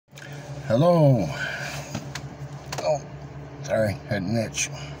Hello. Oh, sorry, had an itch.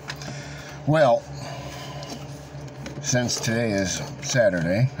 Well, since today is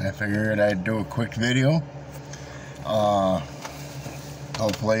Saturday, I figured I'd do a quick video.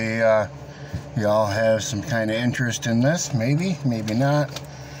 Hopefully, y'all have some kind of interest in this. Maybe, maybe not.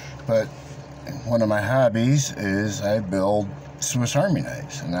 But one of my hobbies is I build Swiss Army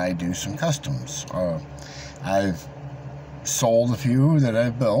knives, and I do some customs. I've sold a few that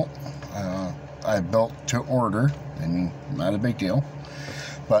I've built. I built to order, and not a big deal.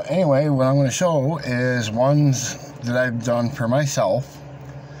 But anyway, what I'm going to show is ones that I've done for myself,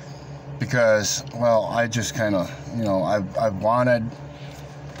 because, well, I just kind of, I've wanted,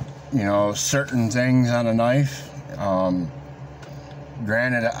 certain things on a knife.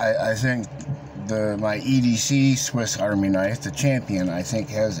 Granted, I think my EDC Swiss Army knife, the Champion, I think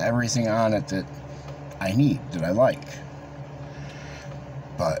has everything on it that I need, that I like.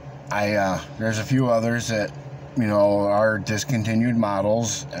 But there's a few others that, are discontinued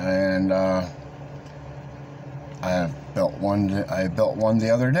models, and I built one the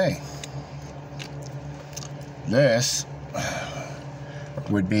other day. This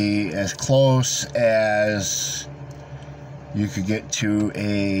would be as close as you could get to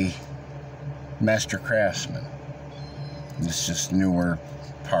a Master Craftsman. It's just newer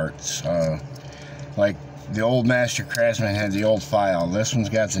parts. Like the old Master Craftsman had the old file. This one's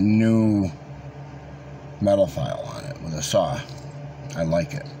got the new metal file on it with a saw. I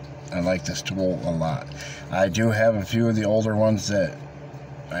like it. I like this tool a lot. I do have a few of the older ones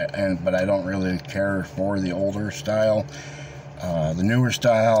but I don't really care for the older style. The newer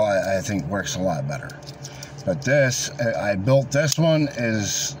style I think works a lot better. But this, I built this one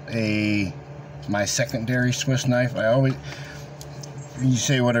as my secondary Swiss knife. You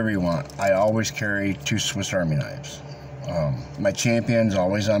say whatever you want. I always carry 2 Swiss Army knives. My Champion's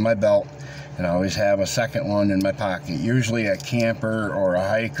always on my belt, and I always have a second one in my pocket. Usually a camper or a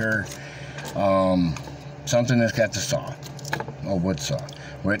hiker, something that's got the saw, a wood saw,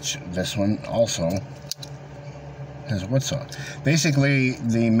 which this one also has a wood saw. Basically,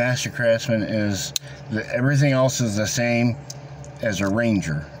 the Master Craftsman everything else is the same as a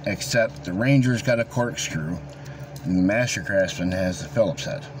Ranger, except the Ranger's got a corkscrew. And the Master Craftsman has the Phillips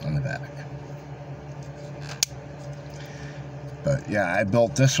head on the back. But yeah, I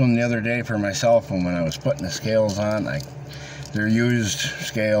built this one the other day for myself, and when I was putting the scales on, they're used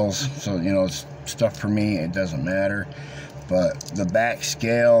scales, so it's stuff for me, it doesn't matter. But the back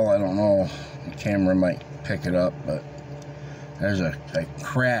scale, I don't know, the camera might pick it up, but there's a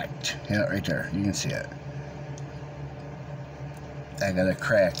cracked, right there, you can see it. I got a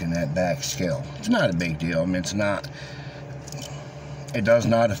crack in that back scale. It's not a big deal. I mean, it does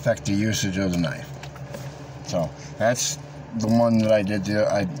not affect the usage of the knife. So that's the one that I did.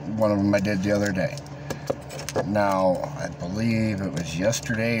 One of them I did the other day. Now, I believe it was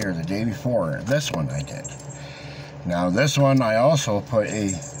yesterday or the day before. This one I did. Now, this one I also put a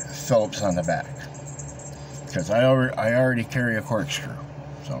Phillips on the back, because I already carry a corkscrew.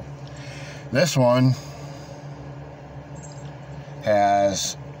 So this one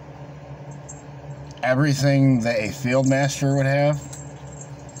has everything that a Fieldmaster would have.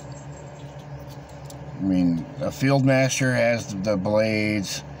 I mean, a Fieldmaster has the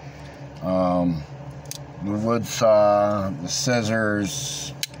blades, the wood saw, the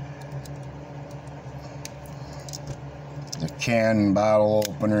scissors, the can and bottle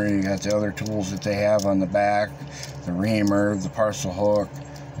opener. You got the other tools that they have on the back, the reamer, the parcel hook,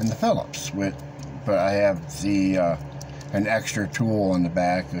 and the Phillips. But I have an extra tool on the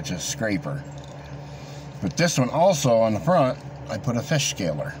back, which is a scraper. But this one also, on the front, I put a fish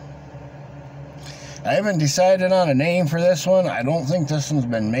scaler. I haven't decided on a name for this one. I don't think this one's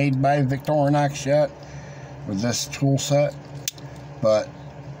been made by Victorinox yet with this tool set, but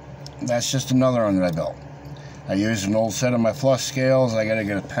that's just another one that I built. I used an old set of my flush scales. I gotta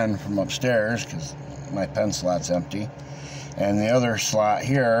get a pen from upstairs because my pen slot's empty, and the other slot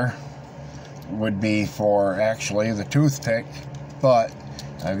here would be for actually the toothpick, but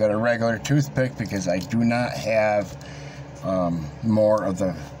I've got a regular toothpick because I do not have more of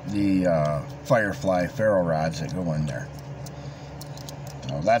the Firefly ferro rods that go in there.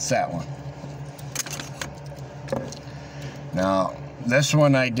 So that's that one. Now this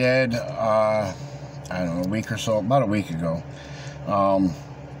one I did I don't know, a week or so, about a week ago.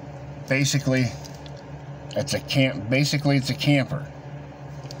 Basically it's a camper,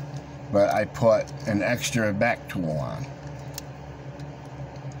 but I put an extra back tool on.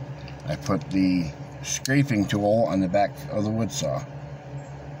 I put the scraping tool on the back of the wood saw.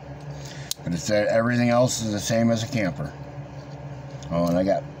 But everything else is the same as a camper. Oh, and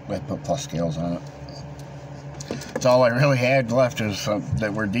I put plus scales on it. That's all I really had left is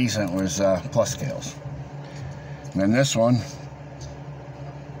that were decent was plus scales. And then this one,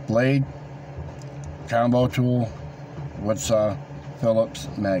 blade, combo tool, woodsaw, Phillips,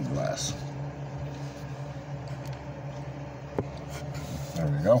 mag glass. There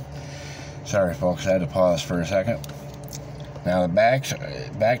we go. Sorry folks, I had to pause for a second. Now the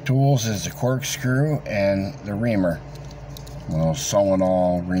back tools is the corkscrew and the reamer. Well,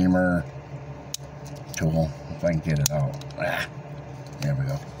 Solenoid reamer tool, if I can get it out. There we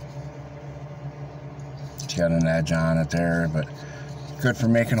go. It's got an edge on it there, but good for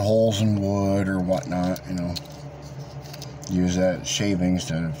making holes in wood or whatnot, you know. Use that shavings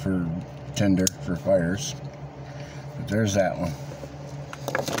for tinder for fires. But there's that one.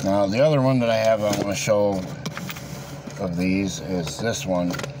 Now the other one that I have I want to show of these is this one.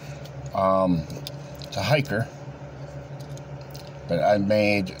 It's a hiker, but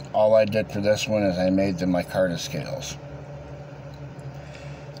all I did for this one is I made the micarta scales.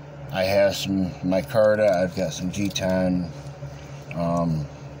 I have some micarta, I've got some G10,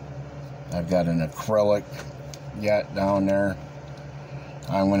 I've got an acrylic yet down there.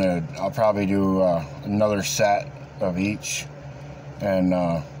 I'll probably do another set of each,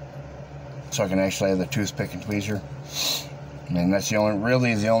 and so I can actually have the toothpick and tweezer. And that's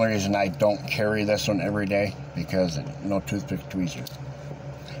really the only reason I don't carry this one every day, because no toothpick and tweezer.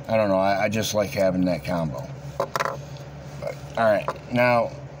 I don't know, I just like having that combo. But, alright,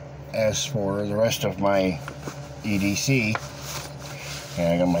 now as for the rest of my EDC, and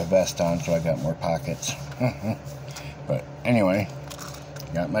I got my vest on so I got more pockets. But anyway,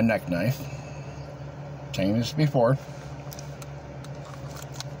 got my neck knife, same as before.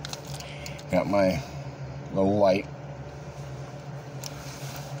 Got my little light.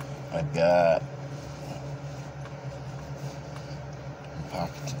 I've got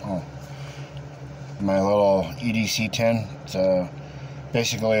pockets. Oh, my little EDC tin. It's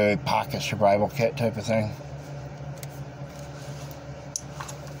basically a pocket survival kit type of thing.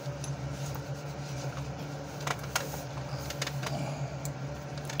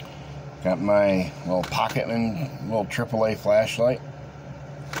 Got my little Pocketman, little AAA flashlight.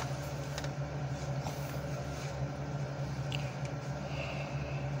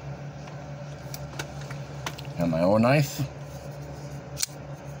 Got my own knife.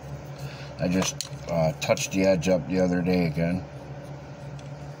 I just touched the edge up the other day again,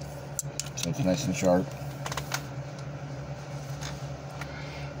 so it's nice and sharp.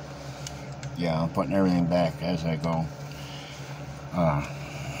 Yeah, I'm putting everything back as I go.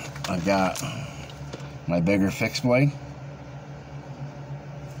 I've got my bigger fixed blade.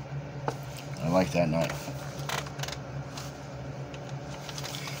 I like that knife.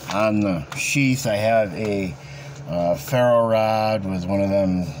 On the sheath I have a ferro rod with one of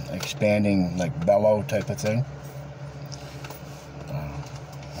them expanding like bellow type of thing.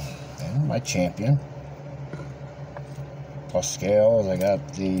 And my champion. Plus scales, I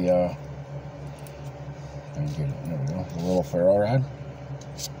got the there we go, the little ferro rod.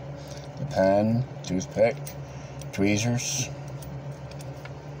 The pen, toothpick, tweezers.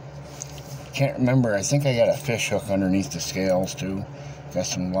 Can't remember, I think I got a fish hook underneath the scales too. Got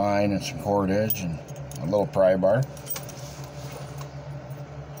some line and some cordage and a little pry bar.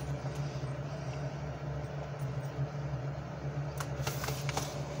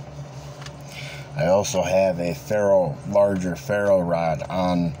 I also have a larger ferro rod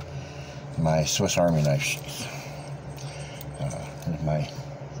on my Swiss Army knife sheath. Here's my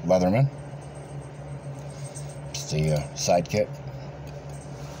Leatherman. It's the sidekick.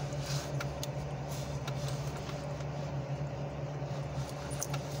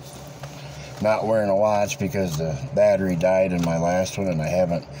 Not wearing a watch because the battery died in my last one, and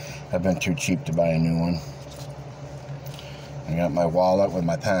I've been too cheap to buy a new one. I got my wallet with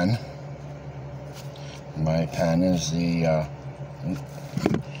my pen. My pen is the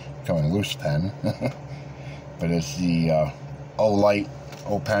coming loose pen, but it's the Olight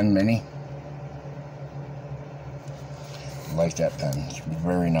O-Pen Mini. I like that pen. It's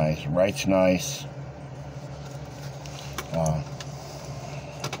very nice. Writes nice. Put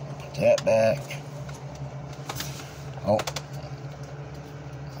that back. Oh,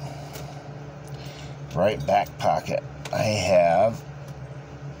 right back pocket. I have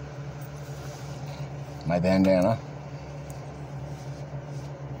my bandana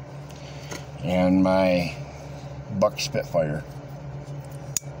and my Buck Spitfire.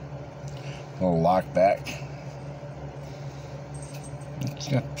 Little lock back.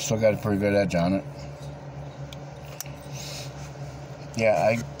 Still got a pretty good edge on it.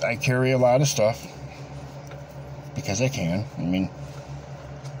 Yeah, I carry a lot of stuff because I can. I mean,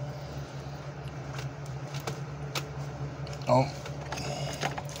 Oh,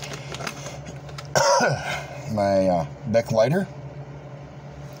 my Bic lighter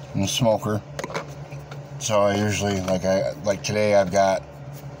and smoker. So I usually, like today, I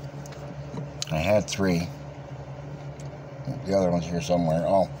had 3. The other one's here somewhere.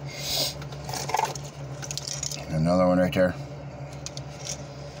 Oh, another one right there.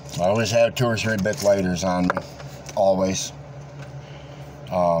 I always have 2 or 3 Bic lighters on me, always.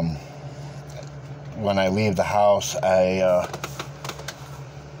 When I leave the house,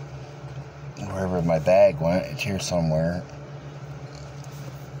 wherever my bag went, it's here somewhere.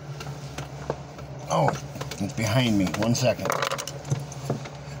 Oh, it's behind me. 1 second.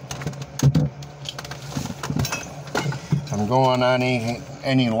 If I'm going on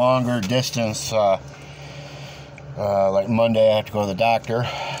any longer distance, like Monday I have to go to the doctor,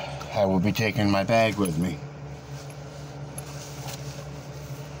 I will be taking my bag with me.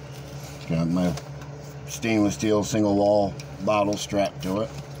 It's got my stainless steel single wall bottle strapped to it.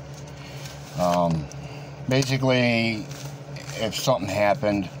 Basically, if something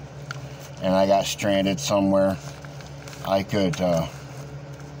happened and I got stranded somewhere, I could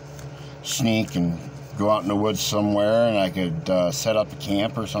sneak and go out in the woods somewhere, and I could set up a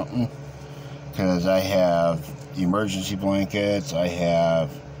camp or something, because I have emergency blankets, I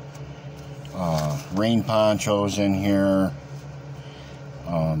have rain ponchos in here.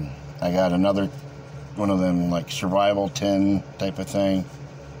 I got another one of them like survival tin type of thing.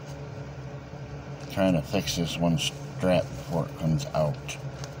 Trying to fix this one strap before it comes out.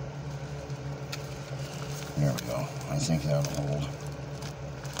 There we go. I think that'll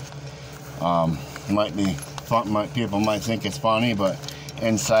hold. Might be fun, people might think it's funny, but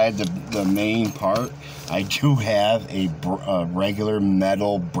inside the main part, I do have a regular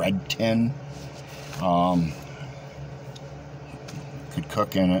metal bread tin. Could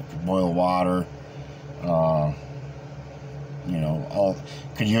cook in it, boil water. You know,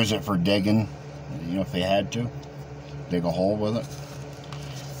 could use it for digging. You know, if they had to dig a hole with it.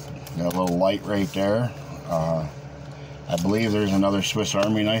 Got a little light right there. I believe there's another Swiss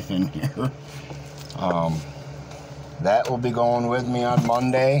Army knife in here. That will be going with me on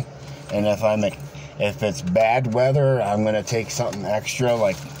Monday. And if it's bad weather, I'm gonna take something extra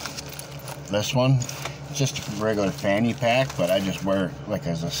like this one. It's just a regular fanny pack, but I just wear it like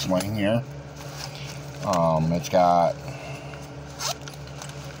as a sling here. It's got,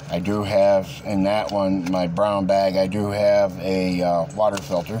 I do have in that one, my brown bag, I do have a water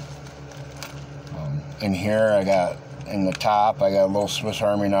filter. In here, I got, in the top, I got a little Swiss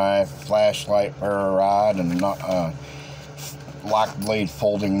Army knife, flashlight, ferro rod, and lock blade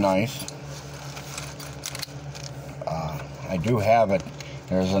folding knife. I do have it.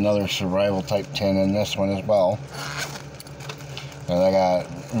 There's another survival type tin in this one as well. And I got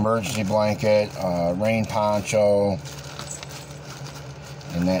emergency blanket, rain poncho,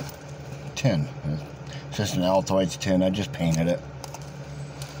 and that tin. It's just an Altoids tin. I just painted it.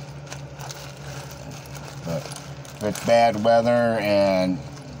 But if it's bad weather and,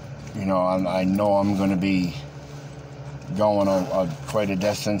 you know, I know I'm going to be going quite a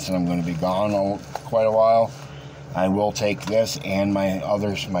distance and I'm going to be gone quite a while, I will take this and my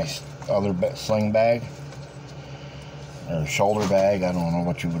other sling bag or shoulder bag. I don't know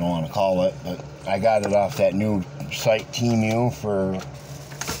what you would want to call it, but I got it off that new site Temu for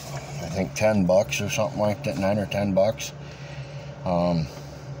I think $10 or something like that, $9 or $10.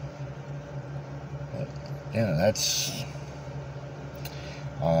 Yeah, that's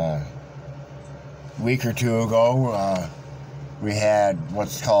a week or two ago. We had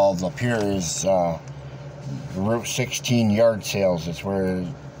what's called up here is Route 16 yard sales. It's where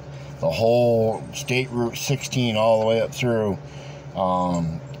the whole state Route 16 all the way up through,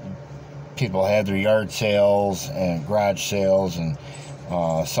 people had their yard sales and garage sales, and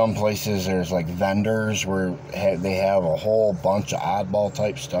some places there's like vendors where they have a whole bunch of oddball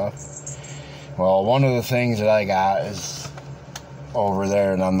type stuff. Well, one of the things that I got is over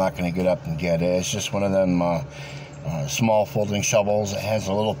there, and I'm not going to get up and get it. It's just one of them small folding shovels. It has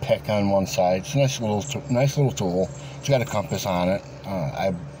a little pick on one side. It's a nice little tool. It's got a compass on it.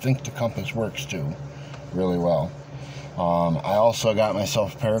 I think the compass works too, really well. I also got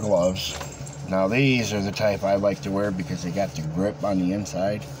myself a pair of gloves. Now these are the type I like to wear because they got the grip on the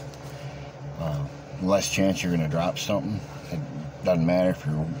inside. Less chance you're going to drop something. It doesn't matter if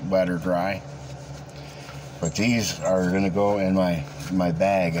you're wet or dry. But these are going to go in my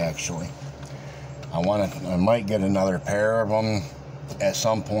bag actually. I might get another pair of them at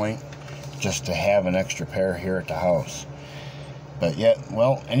some point just to have an extra pair here at the house. But yet,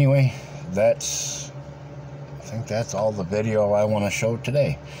 well, anyway, I think that's all the video I want to show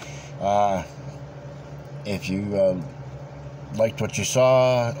today. If you liked what you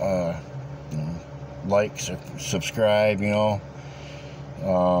saw, like, subscribe,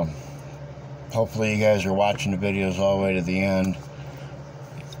 hopefully you guys are watching the videos all the way to the end.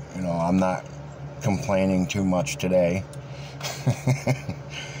 I'm not complaining too much today.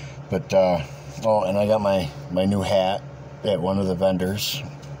 But oh, and I got my new hat at one of the vendors.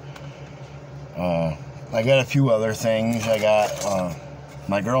 I got a few other things. I got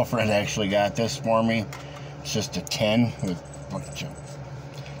my girlfriend actually got this for me. It's just a tin with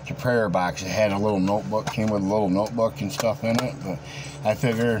it's a prayer box. It had a little notebook, came with a little notebook and stuff in it. But I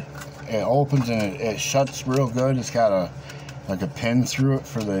figure it opens and it shuts real good. It's got like a pin through it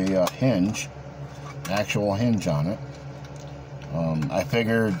for the hinge, actual hinge on it. I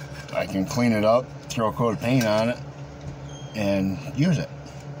figured I can clean it up, throw a coat of paint on it, and use it.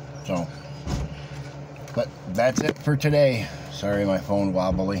 So, but that's it for today. Sorry, my phone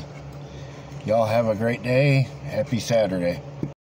wobbly. Y'all have a great day. Happy Saturday.